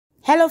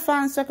Hello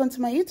fans, welcome to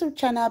my YouTube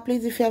channel.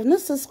 Please, if you have not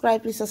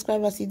subscribed, please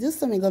subscribe as you do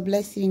so. May God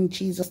bless you in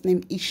Jesus'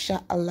 name,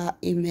 inshallah,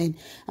 amen.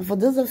 And for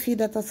those of you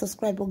that are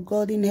subscribed, oh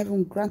God in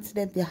heaven, grant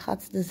them their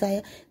heart's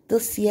desire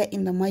this year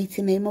in the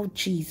mighty name of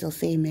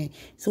Jesus, amen.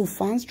 So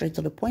fans, straight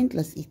to the point,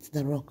 let's eat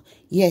the rock.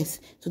 Yes,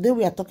 today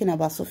we are talking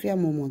about Sophia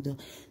Momodo.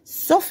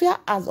 Sophia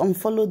has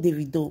unfollowed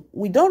Davido.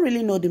 We don't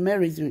really know the main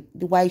reason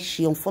why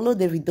she unfollowed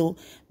Davido,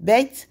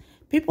 but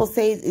people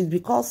say it's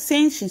because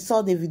since she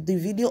saw the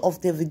video of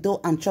Davido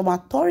and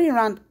Chioma touring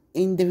around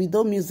in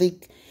Davido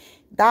music,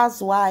 that's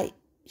why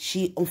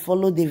she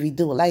unfollowed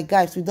Davido. Like,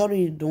 guys, we don't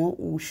really know.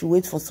 We should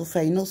wait for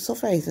Sophia. You know,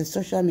 Sophia is a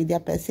social media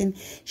person.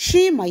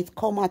 She might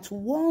come out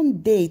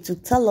one day to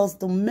tell us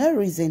the main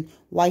reason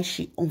why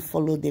she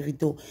unfollowed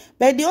Davido.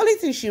 But the only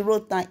thing she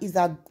wrote now is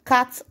that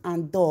cat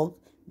and dog,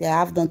 they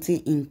have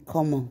nothing in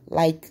common.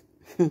 Like,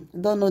 I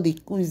don't know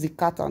who is the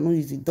cat and who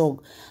is the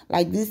dog.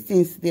 Like, these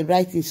things they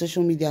write in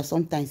social media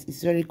sometimes,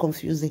 it's very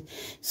confusing.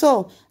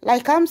 So,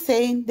 like I'm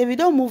saying,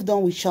 Davido moved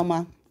on with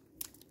Chioma.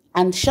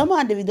 And Chioma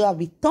and Davido have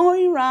been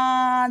touring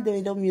around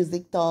Davido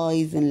music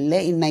toys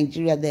in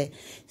Nigeria there.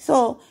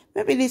 So,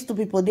 maybe these two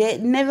people, they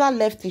never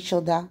left each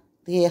other.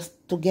 They are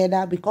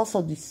together because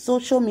of the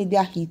social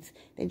media hit.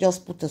 They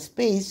just put a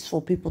space for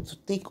people to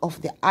take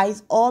off their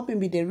eyes. Or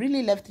maybe they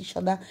really left each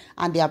other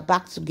and they are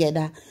back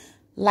together.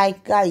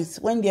 Like, guys,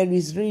 when there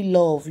is real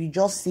love, you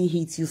just see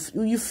it, you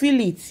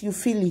feel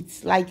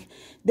it, like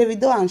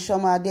Davido and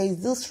Chioma, there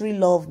is this real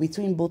love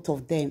between both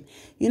of them.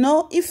 You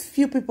know, if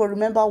you people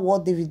remember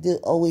what Davido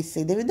always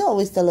say, Davido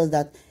always tell us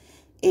that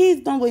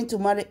he's not going to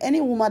marry any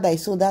woman that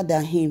is older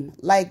than him.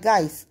 Like,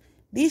 guys,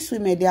 these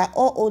women, they are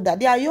all older.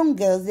 They are young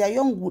girls, they are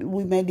young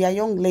women, they are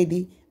young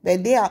ladies,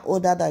 but they are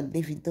older than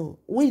Davido.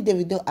 Which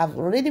Davido have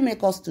already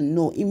made us to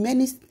know in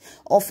many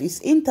of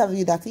his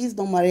interview that he's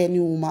not marry any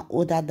woman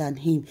older than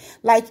him.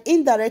 Like,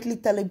 indirectly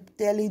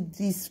telling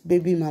these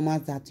baby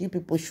mamas that you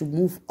people should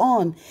move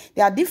on.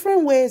 There are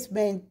different ways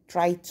men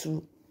try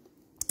to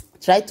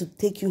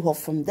take you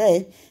off from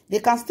there. They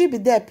can still be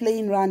there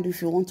playing around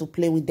if you want to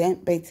play with them,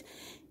 but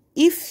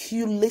if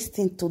you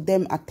listen to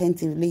them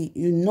attentively,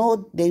 you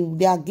know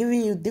they are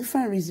giving you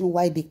different reasons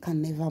why they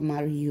can never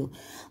marry you.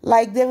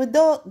 Like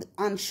Davido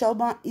and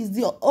Chioma is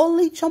the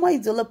only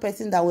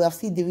person that we have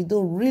seen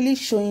Davido really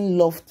showing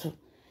love to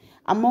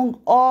among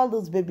all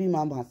those baby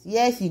mamas.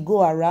 Yes, he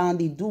go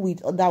around, he do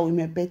with other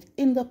women, but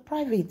in the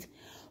private,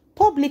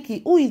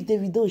 publicly, who is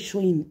Davido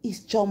showing? Is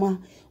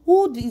Chioma.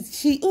 Who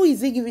is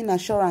he giving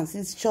assurance?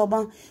 Is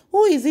Chioma.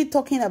 Who is he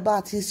talking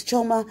about? Is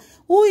Chioma.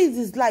 Who is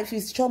his life?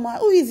 Is Chioma.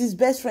 Who is his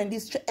best friend?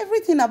 Is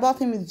everything about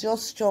him is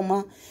just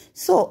Chioma.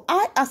 So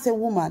I, as a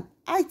woman,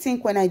 I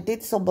think when I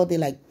date somebody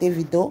like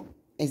Davido,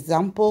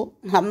 example,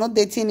 I'm not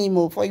dating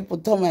him for you to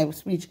turn my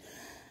speech.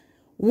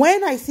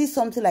 When I see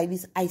something like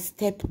this, I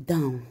step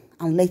down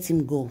and let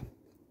him go.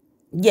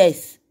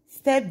 Yes,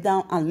 step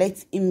down and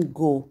let him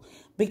go.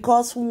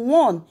 Because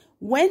one,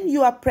 when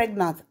you are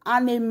pregnant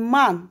and a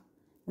man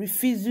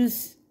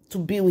refuses to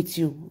be with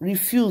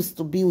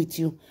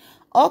you,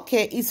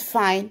 okay, it's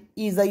fine.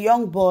 He's a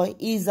young boy.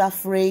 He's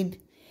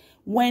afraid.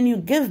 When you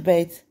give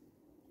birth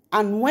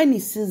and when he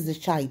sees the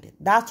child,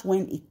 that's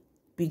when he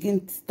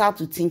start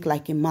to think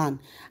like a man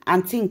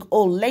and think,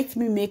 oh, let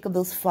me make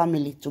this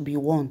family to be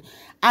one.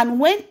 And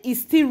when he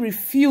still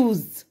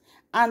refused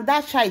and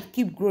that child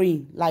keep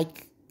growing,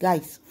 like,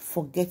 guys,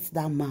 forget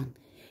that man.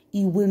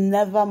 He will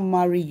never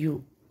marry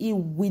you. He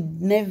will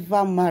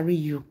never marry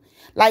you.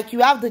 Like, you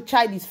have the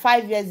child, is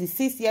 5 years, is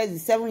 6 years,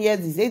 is 7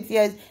 years, is 8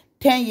 years,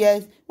 10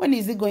 years. When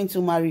is he going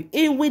to marry?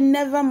 He will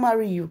never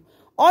marry you.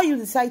 Or you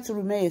decide to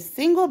remain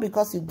single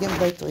because you gave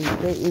birth to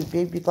a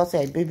baby, because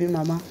you're a baby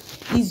mama.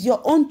 It's your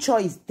own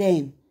choice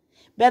then.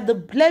 But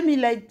let me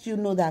let you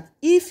know that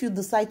if you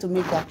decide to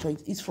make that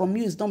choice, it's from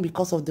you, it's not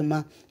because of the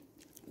man.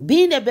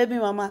 Being a baby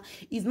mama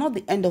is not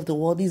the end of the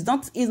world. It's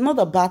not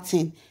a bad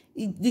thing.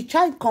 The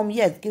child come,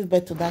 yes, give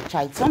birth to that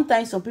child.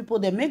 Sometimes some people,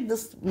 they make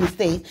this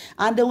mistake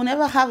and they will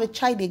never have a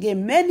child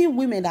again. Many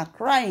women are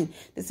crying.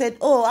 They said,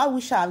 oh, I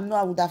wish I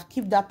would have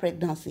kept that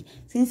pregnancy.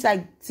 Since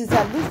I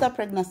lose that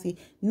pregnancy,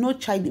 no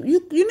child.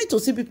 You need to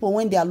see people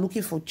when they are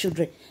looking for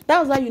children.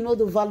 That's how you know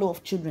the value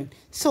of children.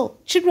 So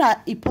children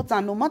are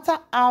important no matter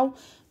how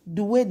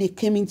the way they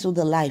came into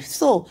the life.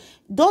 So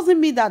doesn't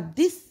mean that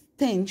this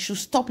thing should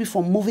stop you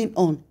from moving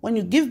on. When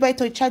you give birth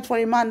to a child for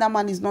a man, that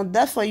man is not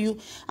there for you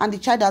and the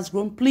child has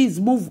grown, please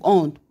move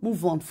on.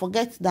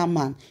 Forget that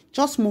man.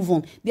 Just move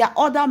on. There are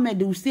other men,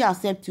 they will still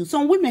accept you.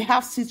 Some women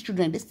have 6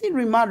 children, they still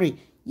remarry.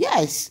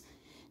 Yes,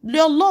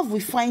 your love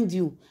will find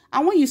you.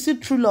 And when you see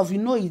true love, you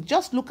know it.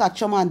 Just look at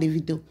Chioma and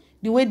Davido,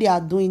 the way they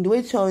are doing, the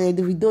way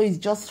Davido is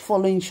just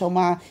following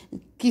Chioma,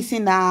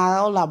 kissing her,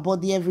 all her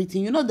body,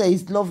 everything. You know there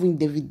is love in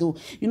Davido.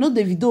 You know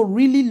Davido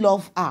really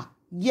love her.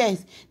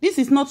 Yes, this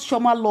is not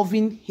Chioma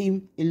loving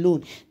him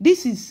alone.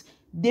 This is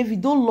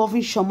Davido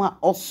loving Chioma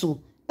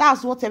also.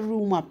 That's what every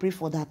woman pray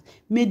for, that.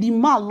 May the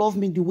man love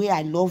me the way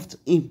I loved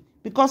him.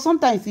 Because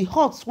sometimes it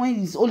hurts when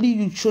it's only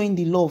you showing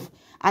the love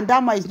and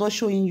that man is not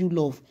showing you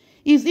love.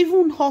 It's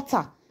even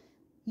hotter.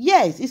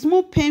 Yes, it's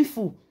more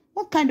painful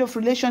What kind of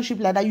relationship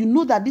like that? You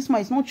know that this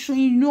man is not showing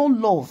you no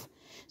love.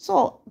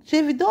 So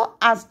Davido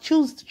has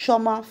chosen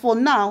Chioma. For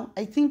now,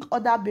 I think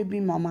other baby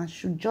mama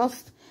should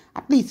just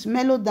at least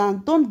mellow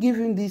down. Don't give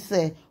him this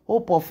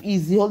hope of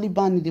he's the only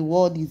man in the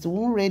world. He's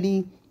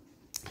already.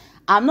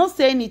 I'm not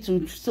saying it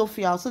to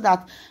Sophia so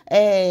that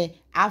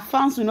our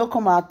fans will not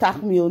come and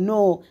attack me or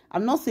no.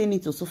 I'm not saying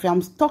it to Sophia.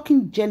 I'm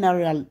talking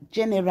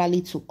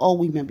generally to all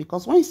women,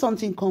 because when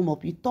something come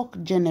up, you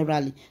talk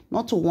generally,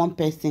 not to one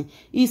person.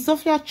 It's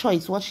Sophia's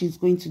choice what she's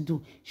going to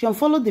do. She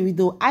unfollowed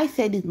Davido. I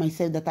said it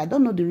myself that I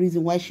don't know the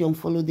reason why she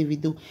unfollowed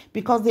Davido,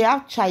 because they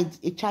have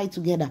a child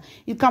together.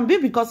 It can be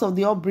because of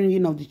the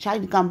upbringing of the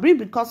child. It can be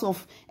because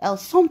of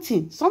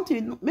something.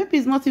 Maybe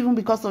it's not even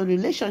because of the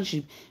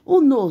relationship.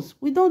 Who knows?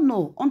 We don't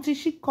know until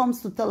she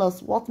comes to tell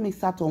us what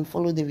makes her to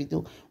unfollow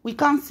Davido. We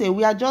can't say.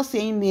 We are just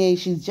saying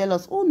she's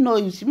jealous. Oh no,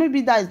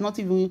 maybe that is not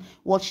even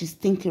what she's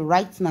thinking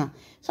right now.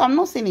 So I'm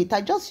not saying it.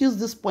 I just use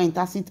this point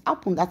as it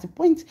happened, as a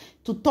point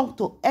to talk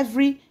to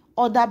every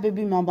other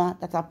baby mama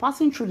that are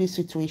passing through this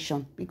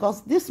situation.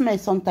 Because this may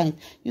sometimes,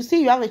 you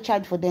see, you have a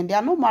child for them, they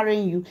are not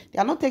marrying you, they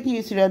are not taking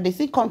you serious, they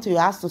still come to your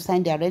house to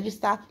sign their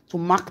register, to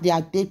mark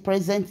their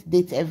present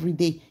date every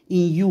day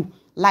in you.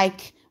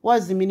 Like,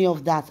 what's the meaning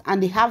of that?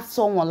 And they have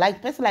someone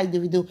like person like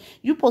Davido.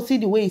 You see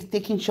the way he's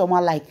taking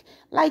Chioma,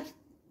 like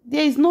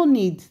there is no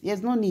need.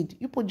 There's no need.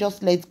 You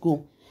just let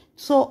go.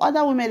 So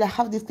other women that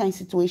have this kind of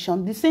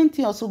situation, the same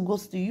thing also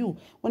goes to you.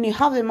 When you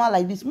have a man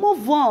like this,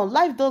 move on.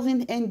 Life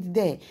doesn't end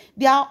there.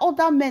 There are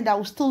other men that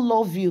will still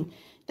love you.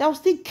 They will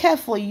still care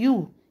for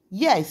you.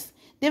 Yes.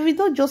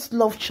 Davido just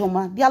love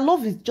Chioma. Their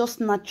love is just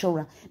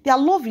natural. Their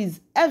love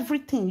is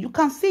everything. You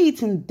can see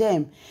it in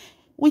them.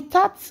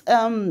 Without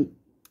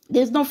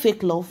there's no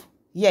fake love.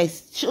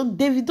 Yes.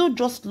 Davido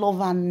just love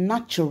her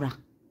natural.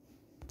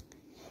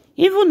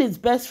 Even his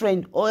best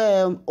friend,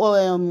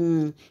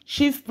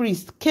 chief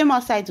priest, came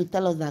outside to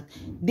tell us that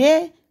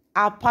they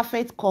are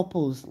perfect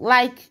couples.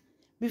 Like,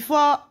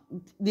 before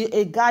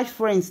a guy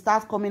friend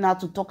starts coming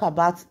out to talk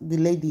about the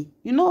lady,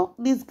 you know,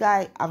 this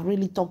guy have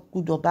really talked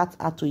good about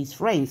her to his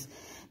friends.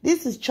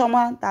 This is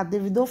Chioma that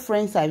Davido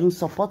friends are even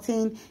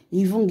supporting. He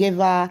even gave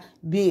her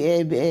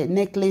a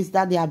necklace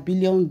that they are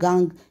Billion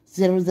Gang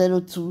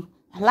 002.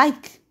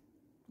 Like,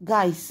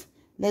 guys,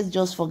 let's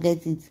just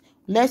forget it.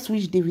 Let's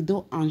wish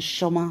Davido and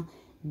Chioma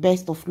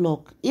best of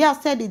luck. He has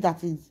said it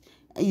that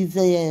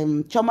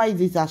Chioma is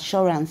his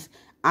assurance,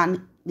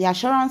 and the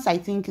assurance I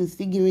think is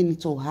still giving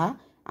it to her,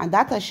 and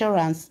that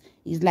assurance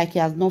is like he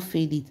has not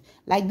faded.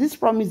 Like this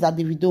promise that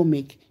Davido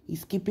make,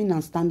 he's keeping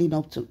and standing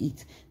up to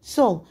it.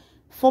 So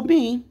for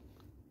me,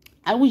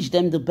 I wish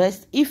them the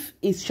best. If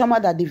it's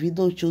Chioma that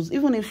Davido choose,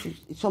 even if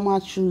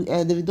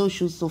Davido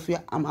choose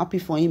Sophia, I'm happy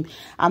for him.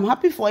 I'm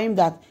happy for him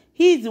that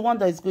he is the one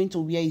that is going to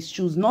wear his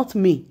shoes, not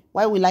me.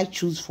 Why will I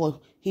choose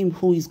for him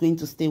who is going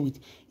to stay with?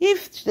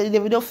 If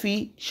Davido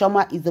feel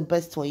Chioma is the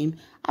best for him,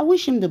 I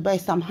wish him the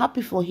best. I'm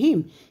happy for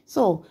him.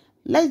 So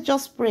let's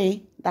just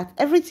pray that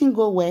everything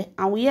go well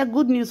and we hear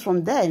good news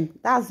from them.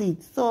 That's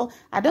it. So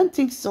I don't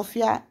think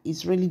Sophia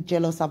is really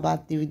jealous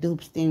about Davido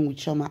staying with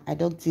Chioma. I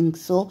don't think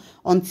so.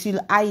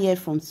 Until I hear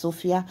from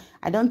Sophia,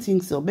 I don't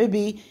think so.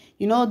 Maybe,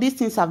 you know, these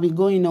things have been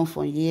going on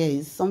for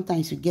years.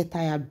 Sometimes you get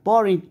tired,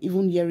 boring,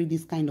 even hearing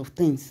these kind of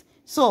things.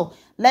 So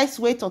let's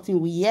wait until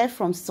we hear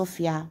from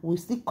Sophia. We'll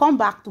still come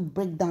back to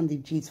break down the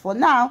gist. For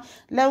now,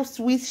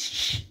 let's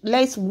wish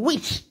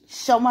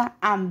Chioma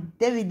and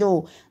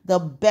Davido the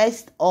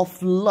best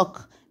of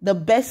luck, the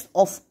best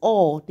of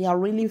all. They are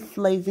really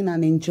flirting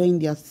and enjoying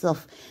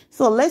themselves.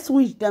 So let's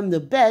wish them the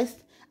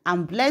best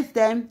and bless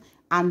them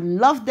and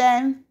love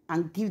them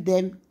and give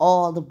them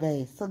all the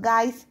best. So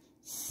guys,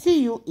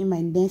 see you in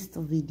my next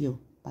video.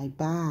 Bye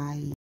bye.